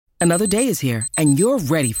Another day is here, and you're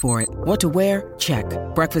ready for it. What to wear? Check.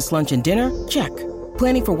 Breakfast, lunch, and dinner? Check.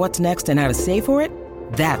 Planning for what's next and how to save for it?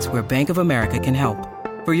 That's where Bank of America can help.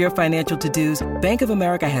 For your financial to-dos, Bank of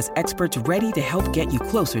America has experts ready to help get you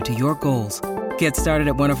closer to your goals. Get started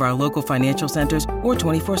at one of our local financial centers or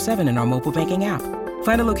 24/7 in our mobile banking app.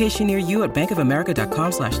 Find a location near you at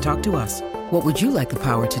bankofamerica.com/talktous. What would you like the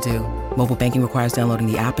power to do? Mobile banking requires downloading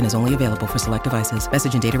the app and is only available for select devices.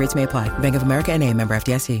 Message and data rates may apply. Bank of America N.A., member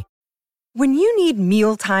FDIC. When you need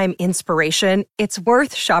mealtime inspiration, it's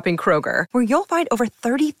worth shopping Kroger, where you'll find over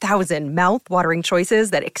 30,000 mouth-watering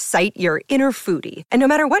choices that excite your inner foodie. And no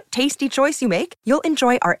matter what tasty choice you make, you'll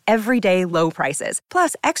enjoy our everyday low prices,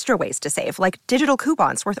 plus extra ways to save, like digital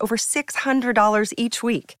coupons worth over $600 each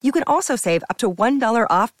week. You can also save up to $1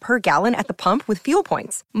 off per gallon at the pump with fuel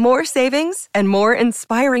points. More savings and more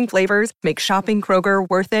inspiring flavors make shopping Kroger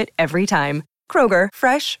worth it every time. Kroger,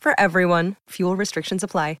 fresh for everyone. Fuel restrictions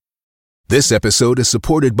apply. This episode is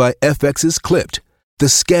supported by FX's Clipped, the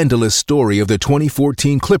scandalous story of the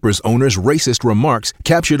 2014 Clippers owner's racist remarks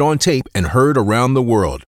captured on tape and heard around the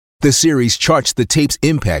world. The series charts the tape's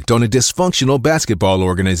impact on a dysfunctional basketball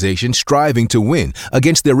organization striving to win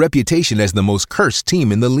against their reputation as the most cursed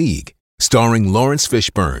team in the league. Starring Lawrence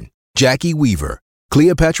Fishburne, Jackie Weaver,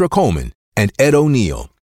 Cleopatra Coleman, and Ed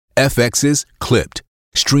O'Neill. FX's Clipped,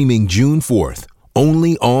 streaming June 4th,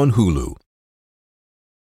 only on Hulu.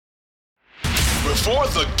 Before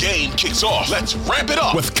the game kicks off, let's ramp it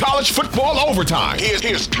up with college football overtime.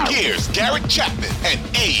 Here's Garrett Chapman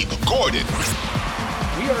and Abe Gordon.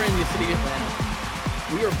 We are in the city of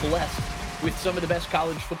Atlanta. We are blessed with some of the best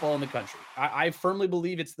college football in the country. I firmly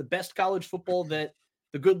believe it's the best college football that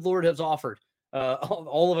the good Lord has offered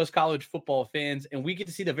all of us college football fans, and we get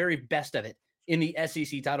to see the very best of it in the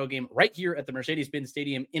SEC title game right here at the Mercedes-Benz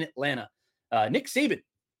Stadium in Atlanta. Nick Saban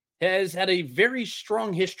has had a very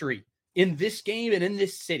strong history in this game and in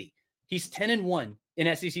this city. He's 10-1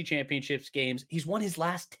 in SEC championships games. He's won his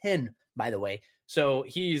last 10, by the way. So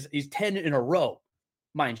he's 10 in a row,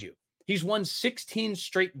 mind you. He's won 16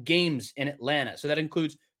 straight games in Atlanta. So that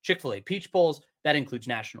includes Chick-fil-A Peach Bowls. That includes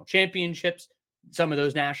national championships. Some of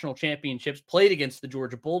those national championships played against the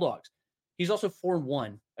Georgia Bulldogs. He's also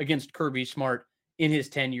 4-1 against Kirby Smart in his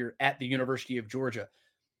tenure at the University of Georgia.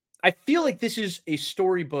 I feel like this is a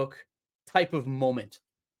storybook type of moment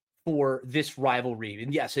for this rivalry.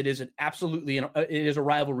 And yes, it is a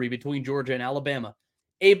rivalry between Georgia and Alabama.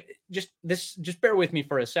 Abe, just bear with me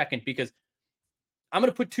for a second, because I'm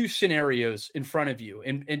going to put two scenarios in front of you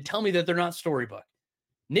and tell me that they're not storybook.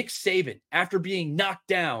 Nick Saban, after being knocked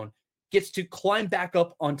down, gets to climb back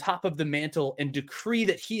up on top of the mantle and decree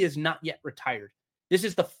that he is not yet retired. This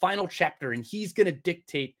is the final chapter, and he's going to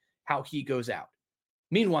dictate how he goes out.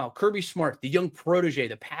 Meanwhile, Kirby Smart, the young protege,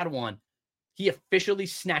 the Padawan, he officially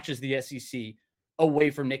snatches the SEC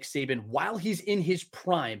away from Nick Saban while he's in his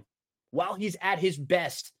prime, while he's at his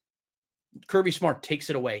best. Kirby Smart takes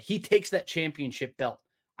it away. He takes that championship belt.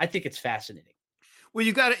 I think it's fascinating. Well,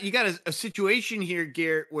 you got a situation here,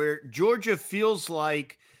 Garrett, where Georgia feels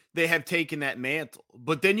like they have taken that mantle,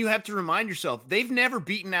 but then you have to remind yourself they've never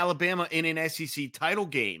beaten Alabama in an SEC title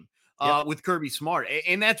game. With Kirby Smart.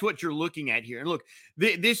 And that's what you're looking at here. And look,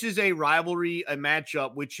 this is a rivalry, a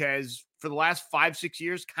matchup, which has, for the last 5-6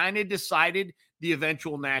 years, kind of decided the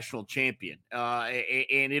eventual national champion.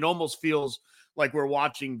 And it almost feels like we're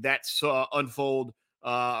watching that unfold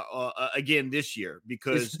again this year,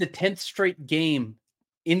 because this is the 10th straight game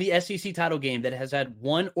in the SEC title game that has had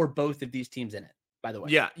one or both of these teams in it, by the way.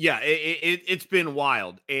 Yeah. It's been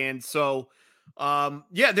wild. And so,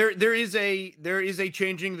 there is a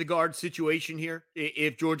changing the guard situation here.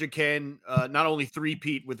 If Georgia can not only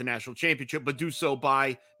three-peat with the national championship, but do so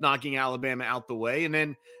by knocking Alabama out the way. And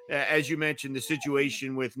then, as you mentioned, the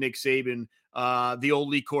situation with Nick Saban, the old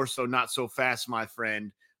Lee Corso, not so fast, my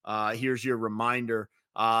friend. Here's your reminder.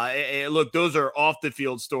 Look, those are off the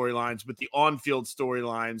field storylines, but the on-field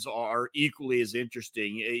storylines are equally as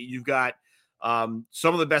interesting. You've got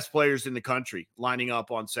some of the best players in the country lining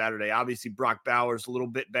up on Saturday. Obviously, Brock Bowers a little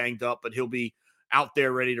bit banged up, but he'll be out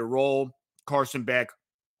there ready to roll. Carson Beck,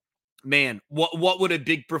 man, what would a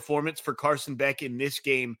big performance for Carson Beck in this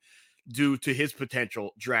game do to his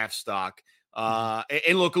potential draft stock?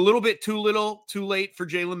 And look, a little bit too late for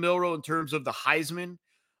Jalen Milroe in terms of the Heisman.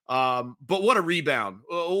 But what a rebound.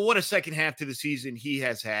 What a second half to the season he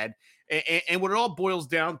has had. And what it all boils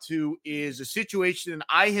down to is a situation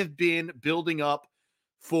I have been building up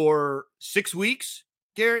for 6 weeks,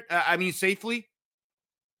 Garrett. I mean, safely.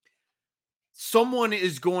 Someone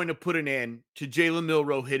is going to put an end to Jalen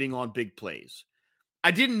Milroe hitting on big plays.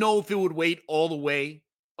 I didn't know if it would wait all the way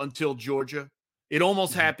until Georgia It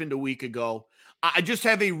almost happened a week ago. I just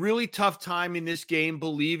have a really tough time in this game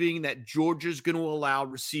believing that Georgia's going to allow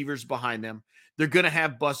receivers behind them. They're going to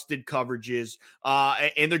have busted coverages,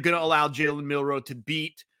 and they're going to allow Jalen Milroe to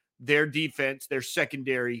beat their defense, their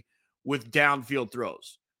secondary, with downfield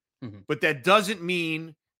throws. But that doesn't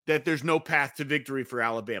mean that there's no path to victory for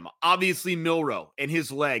Alabama. Obviously, Milroe and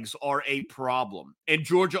his legs are a problem, and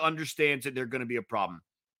Georgia understands that they're going to be a problem.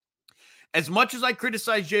 As much as I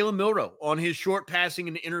criticize Jalen Milroe on his short passing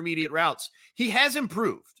and intermediate routes, he has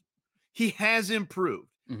improved.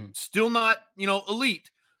 Still not, elite,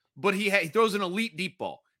 but he throws an elite deep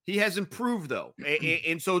ball. He has improved, though.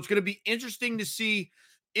 And so it's going to be interesting to see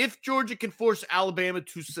if Georgia can force Alabama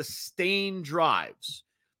to sustain drives,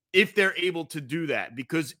 if they're able to do that.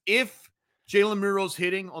 Because if Jalen Milroe's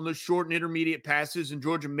hitting on those short and intermediate passes and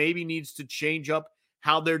Georgia maybe needs to change up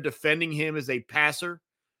how they're defending him as a passer,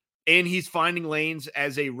 and he's finding lanes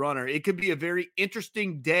as a runner, it could be a very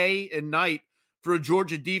interesting day and night for a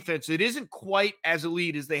Georgia defense. It isn't quite as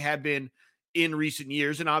elite as they have been in recent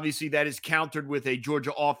years. And obviously that is countered with a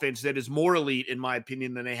Georgia offense that is more elite, in my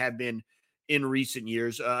opinion, than they have been in recent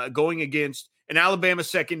years, going against an Alabama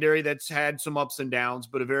secondary that's had some ups and downs,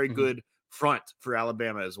 but a very good front for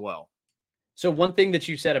Alabama as well. So one thing that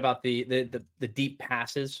you said about the deep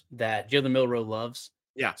passes that Jalen Milroe loves.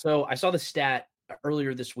 Yeah. So I saw the stat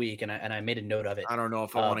earlier this week, and I made a note of it. I don't know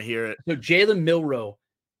if I want to hear it. So Jalen Milroe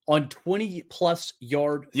on 20-plus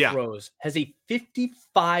yard throws has a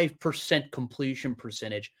 55% completion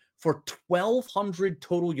percentage for 1,200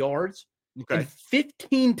 total yards and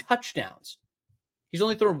 15 touchdowns. He's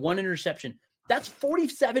only thrown one interception. That's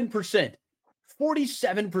 47%.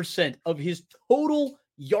 47% of his total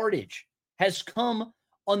yardage has come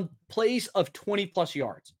on plays of 20-plus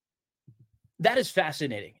yards. That is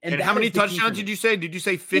fascinating. And how many touchdowns did you say? Did you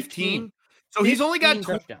say 15? So he's only got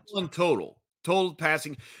 21 total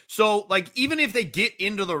passing. So, even if they get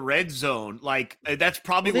into the red zone, that's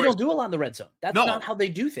probably they don't do a lot in the red zone. That's not how they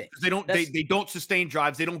do things. They don't sustain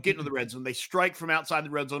drives. They don't get into the red zone. They strike from outside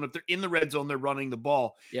the red zone. If they're in the red zone, they're running the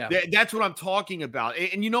ball. Yeah, that's what I'm talking about.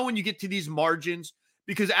 And when you get to these margins,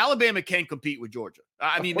 because Alabama can compete with Georgia.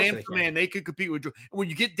 I mean, man for man, they could compete with Georgia. When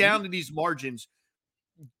you get down to these margins,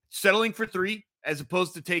 settling for 3 as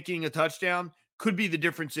opposed to taking a touchdown could be the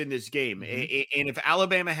difference in this game. And if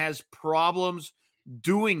Alabama has problems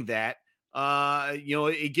doing that,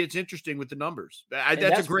 it gets interesting with the numbers.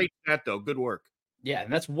 That's a great stat, though. Good work. Yeah,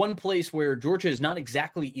 and that's one place where Georgia is not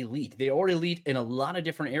exactly elite. They are elite in a lot of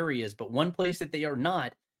different areas, but one place that they are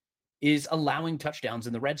not is allowing touchdowns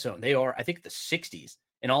in the red zone. They are, I think, the 60s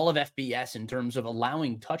in all of FBS in terms of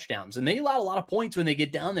allowing touchdowns, and they allow a lot of points when they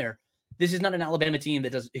get down there. This is not an Alabama team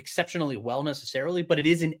that does exceptionally well necessarily, but it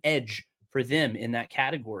is an edge for them in that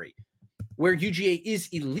category. Where UGA is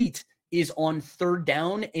elite is on third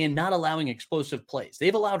down and not allowing explosive plays.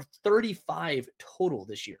 They've allowed 35 total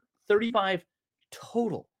this year. 35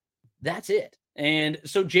 total. That's it. And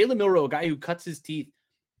so Jalen Milroe, a guy who cuts his teeth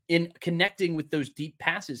in connecting with those deep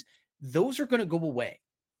passes, those are going to go away.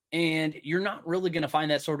 And you're not really going to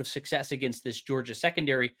find that sort of success against this Georgia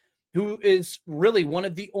secondary, who is really one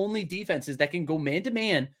of the only defenses that can go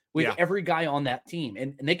man-to-man with every guy on that team.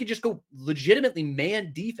 And they could just go legitimately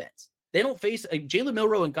man defense. They don't face Jalen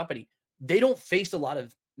Milroe and company. They don't face a lot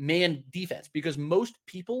of man defense because most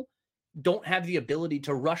people don't have the ability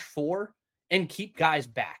to rush for and keep guys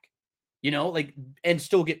back, and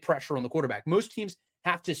still get pressure on the quarterback. Most teams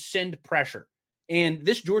have to send pressure. And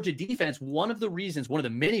this Georgia defense, one of the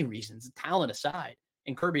many reasons, talent aside,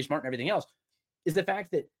 and Kirby Smart and everything else, is the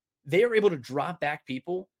fact that they are able to drop back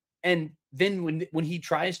people. And then when he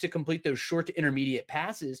tries to complete those short to intermediate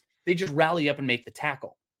passes, they just rally up and make the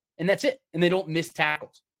tackle. And that's it. And they don't miss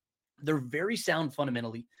tackles. They're very sound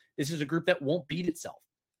fundamentally. This is a group that won't beat itself.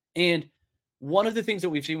 And one of the things that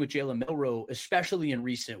we've seen with Jalen Milroe, especially in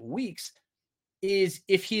recent weeks, is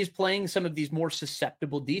if he is playing some of these more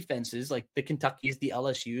susceptible defenses like the Kentuckys, the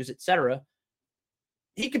LSUs, etc.,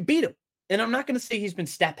 he could beat them. And I'm not going to say he's been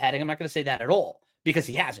stat padding. I'm not going to say that at all because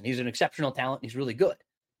he hasn't. He's an exceptional talent. He's really good.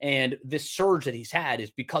 And this surge that he's had is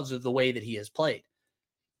because of the way that he has played.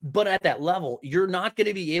 But at that level, you're not going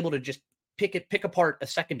to be able to just pick apart a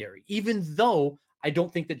secondary, even though I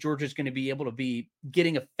don't think that Georgia is going to be able to be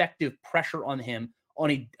getting effective pressure on him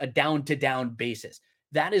on a down-to-down basis.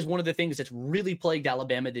 That is one of the things that's really plagued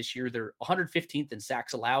Alabama this year. They're 115th in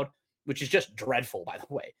sacks allowed, which is just dreadful, by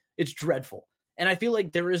the way. It's dreadful. And I feel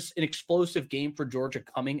like there is an explosive game for Georgia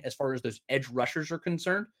coming as far as those edge rushers are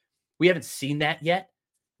concerned. We haven't seen that yet,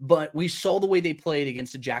 but we saw the way they played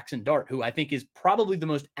against the Jackson Dart, who I think is probably the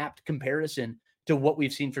most apt comparison to what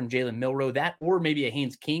we've seen from Jalen Milroe, that or maybe a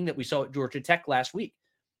Haynes King that we saw at Georgia Tech last week.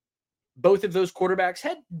 Both of those quarterbacks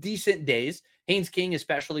had decent days. Haynes King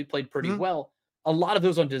especially played pretty well. A lot of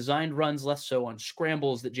those on designed runs, less so on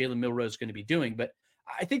scrambles that Jalen Milroe is going to be doing. But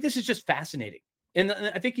I think this is just fascinating. And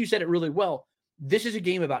I think you said it really well. This is a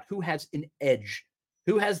game about who has an edge,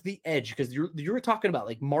 who has the edge, because you're talking about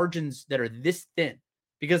like margins that are this thin,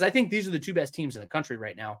 because I think these are the two best teams in the country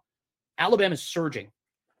right now. Alabama's surging.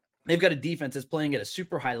 They've got a defense that's playing at a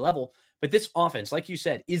super high level, but this offense, like you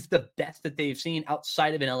said, is the best that they've seen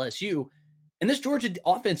outside of an LSU. And this Georgia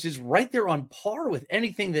offense is right there on par with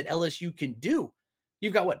anything that LSU can do.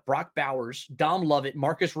 You've got what? Brock Bowers, Dom Lovett,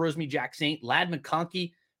 Marcus Rosemy-Jacksaint, Ladd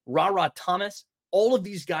McConkey, Ra Thomas. All of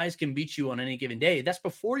these guys can beat you on any given day. That's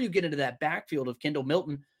before you get into that backfield of Kendall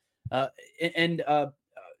Milton and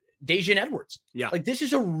Daijun Edwards. Yeah. Like, this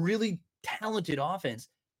is a really talented offense.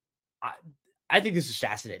 I think this is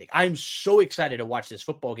fascinating. I'm so excited to watch this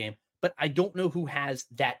football game, but I don't know who has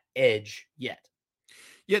that edge yet.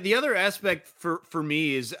 Yeah, the other aspect for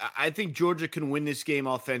me is I think Georgia can win this game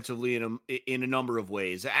offensively in a number of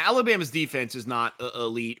ways. Alabama's defense is not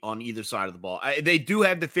elite on either side of the ball. They do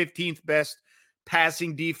have the 15th best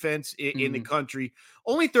passing defense in the country,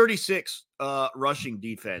 only 36 rushing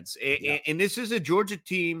defense. And this is a Georgia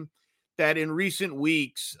team that in recent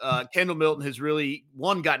weeks, Kendall Milton has really,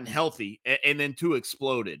 one, gotten healthy, and then two,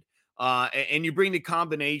 exploded. And you bring the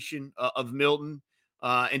combination of Milton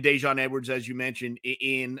and Daijun Edwards, as you mentioned,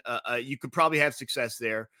 you could probably have success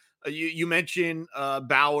there. You mentioned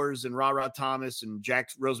Bowers and Ra Thomas and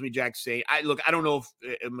Rosemy-Jacksaint. I don't know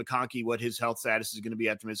if McConkey, what his health status is going to be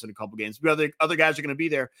after missing a couple games. But other guys are going to be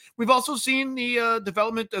there. We've also seen the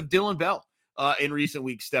development of Dylan Bell in recent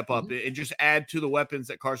weeks step up and just add to the weapons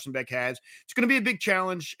that Carson Beck has. It's going to be a big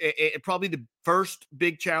challenge, probably the first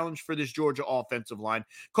big challenge for this Georgia offensive line.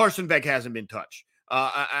 Carson Beck hasn't been touched.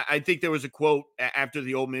 I think there was a quote after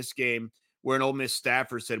the Ole Miss game where an Ole Miss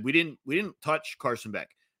staffer said, we didn't touch Carson Beck.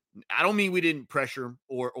 I don't mean we didn't pressure him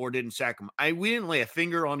or didn't sack him. We didn't lay a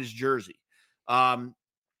finger on his jersey.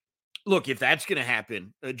 Look, if that's going to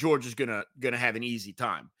happen, Georgia's going to have an easy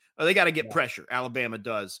time. They got to get pressure. Alabama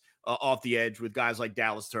does off the edge with guys like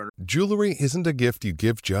Dallas Turner. Jewelry isn't a gift you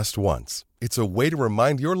give just once. It's a way to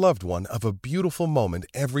remind your loved one of a beautiful moment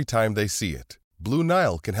every time they see it. Blue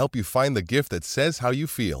Nile can help you find the gift that says how you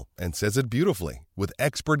feel and says it beautifully, with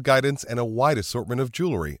expert guidance and a wide assortment of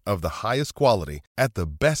jewelry of the highest quality at the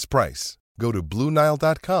best price. Go to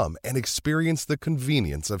BlueNile.com and experience the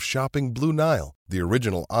convenience of shopping Blue Nile, the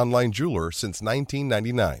original online jeweler since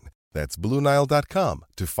 1999. That's BlueNile.com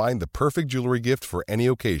to find the perfect jewelry gift for any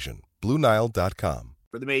occasion. BlueNile.com.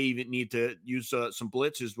 Or they may even need to use some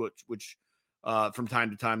blitzes, which from time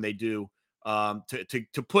to time they do.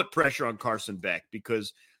 To put pressure on Carson Beck,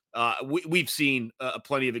 because we've seen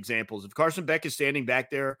plenty of examples. If Carson Beck is standing back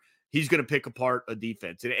there, he's going to pick apart a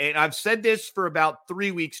defense. And I've said this for about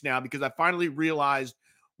 3 weeks now because I finally realized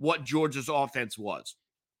what Georgia's offense was.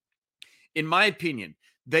 In my opinion,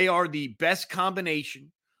 they are the best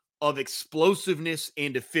combination of explosiveness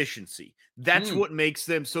and efficiency. That's what makes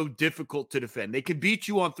them so difficult to defend. They can beat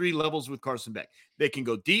you on 3 levels with Carson Beck. They can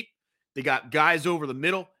go deep. They got guys over the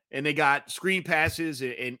middle. And they got screen passes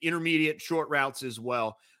and intermediate short routes as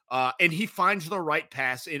well. And he finds the right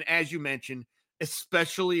pass. And as you mentioned,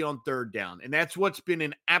 especially on third down. And that's what's been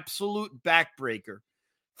an absolute backbreaker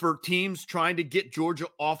for teams trying to get Georgia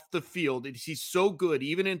off the field. And he's so good,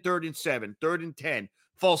 even in 3rd and 7, 3rd and 10,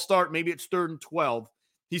 false start, maybe it's 3rd and 12.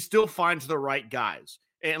 He still finds the right guys.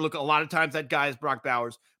 And look, a lot of times that guy is Brock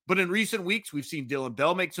Bowers. But in recent weeks, we've seen Dylan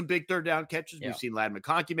Bell make some big third down catches. Yeah. We've seen Ladd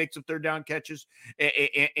McConkey make some third down catches.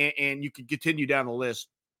 And you can continue down the list.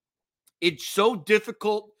 It's so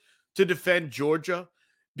difficult to defend Georgia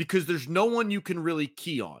because there's no one you can really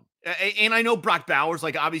key on. And I know Brock Bowers,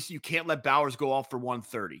 like obviously you can't let Bowers go off for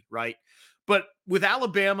 130, right? But with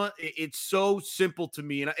Alabama, it's so simple to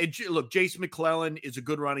me. And look, Jason McClellan is a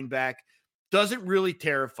good running back. Doesn't really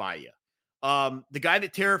terrify you. The guy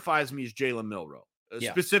that terrifies me is Jalen Milroe.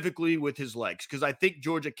 Specifically with his legs, because I think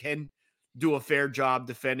Georgia can do a fair job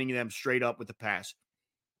defending them straight up with the pass.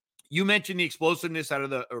 You mentioned the explosiveness out of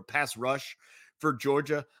the pass rush for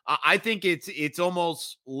Georgia. I think it's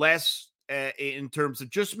almost less in terms of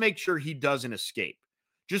just make sure he doesn't escape.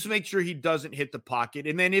 Just make sure he doesn't hit the pocket.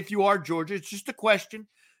 And then if you are Georgia, it's just a question.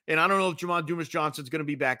 And I don't know if Jamon Dumas-Johnson's going to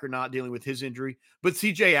be back or not dealing with his injury, but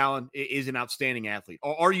CJ Allen is an outstanding athlete.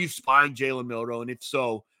 Are you spying Jalen Milroe? And if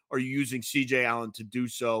so, are you using C.J. Allen to do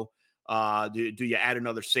so? Do you add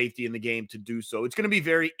another safety in the game to do so? It's going to be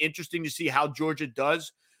very interesting to see how Georgia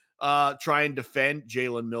does try and defend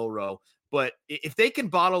Jalen Milroe. But if they can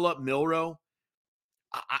bottle up Milroe,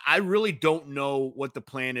 I really don't know what the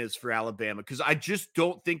plan is for Alabama, because I just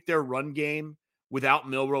don't think their run game without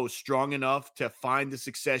Milroe is strong enough to find the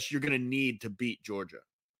success you're going to need to beat Georgia.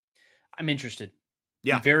 I'm interested.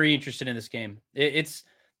 Yeah. I'm very interested in this game. It's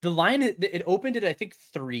the line. It opened at, I think,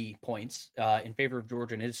 3 points in favor of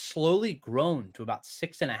Georgia, and it has slowly grown to about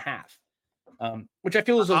 6.5, which I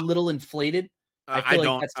feel is a little inflated.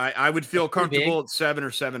 I would feel comfortable at 7 or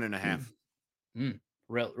 7.5.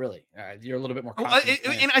 Really? You're a little bit more Well, confident.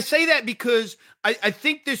 and I say that because I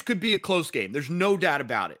think this could be a close game. There's no doubt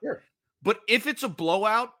about it. Sure. But if it's a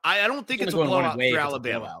blowout, I don't think it's a blowout for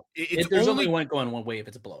Alabama. There's only one going one way if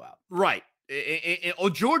it's a blowout. Right.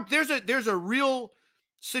 George, there's a real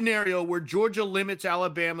scenario where Georgia limits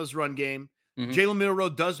Alabama's run game. Mm-hmm. Jalen Milroe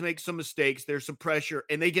does make some mistakes. There's some pressure,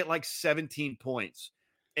 and they get like 17 points.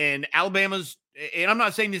 And Alabama's, and I'm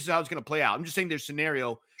not saying this is how it's going to play out. I'm just saying there's a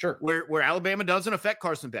scenario where Alabama doesn't affect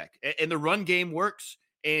Carson Beck, and the run game works,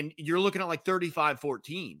 and you're looking at like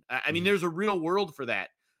 35-14. I mean, there's a real world for that.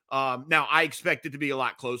 Now, I expect it to be a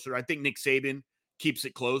lot closer. I think Nick Saban keeps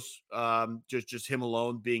it close, just him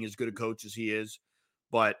alone being as good a coach as he is.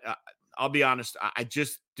 But I'll be honest, I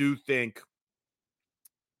just do think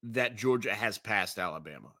that Georgia has passed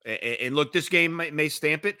Alabama. And look, this game may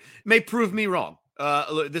stamp it, may prove me wrong.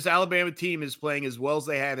 Look, this Alabama team is playing as well as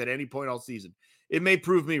they have at any point all season. It may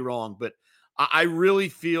prove me wrong, but I really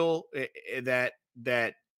feel that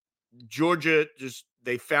Georgia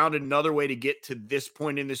they found another way to get to this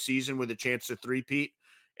point in the season with a chance to three-peat.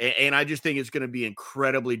 And I just think it's going to be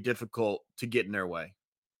incredibly difficult to get in their way.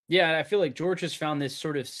 Yeah, I feel like Georgia's found this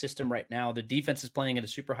sort of system right now. The defense is playing at a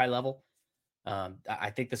super high level.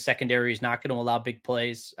 I think the secondary is not going to allow big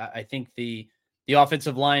plays. I think the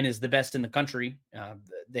offensive line is the best in the country.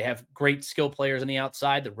 They have great skill players on the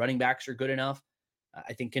outside. The running backs are good enough.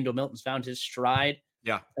 I think Kendall Milton's found his stride.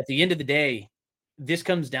 Yeah. At the end of the day, this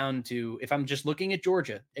comes down to, if I'm just looking at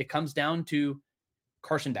Georgia, it comes down to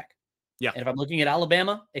Carson Beck. Yeah. And if I'm looking at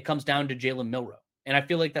Alabama, it comes down to Jalen Milroe. And I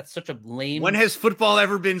feel like that's such a lame. When has football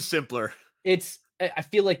ever been simpler? I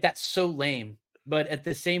feel like that's so lame. But at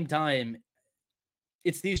the same time,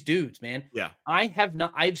 it's these dudes, man. Yeah.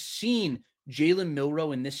 I've seen Jalen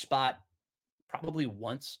Milroe in this spot probably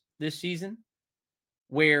once this season,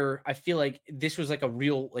 where I feel like this was like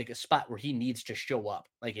a spot where he needs to show up,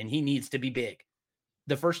 and he needs to be big.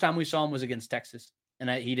 The first time we saw him was against Texas, and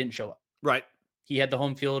he didn't show up. Right. He had the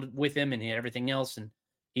home field with him, and he had everything else, and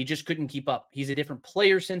he just couldn't keep up. He's a different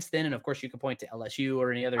player since then, and of course, you could point to LSU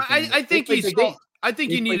or any other team. I think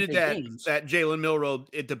you needed that Jalen Milroe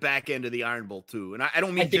at the back end of the Iron Bowl too, and I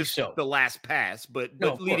don't mean just the last pass, but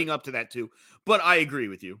leading up to that too. But I agree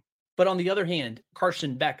with you. But on the other hand,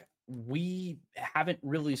 Carson Beck, we haven't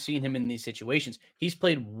really seen him in these situations. He's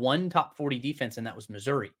played one top 40 defense, and that was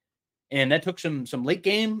Missouri. And that took some late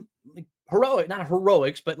game not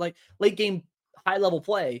heroics, but like late game high level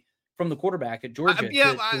play from the quarterback at Georgia.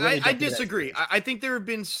 I disagree. I think there have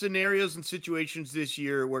been scenarios and situations this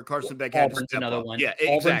year where Carson Beck had to step up. One. Yeah,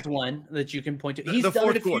 Auburn's exactly. one that you can point to. He's done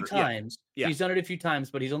it a few times. Yeah. He's done it a few times,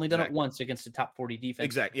 but he's only done it once against the top 40 defense.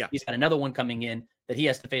 Exactly. Yeah. He's got another one coming in that he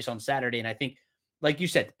has to face on Saturday. And I think, like you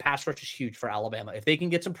said, the pass rush is huge for Alabama. If they can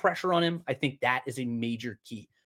get some pressure on him, I think that is a major key.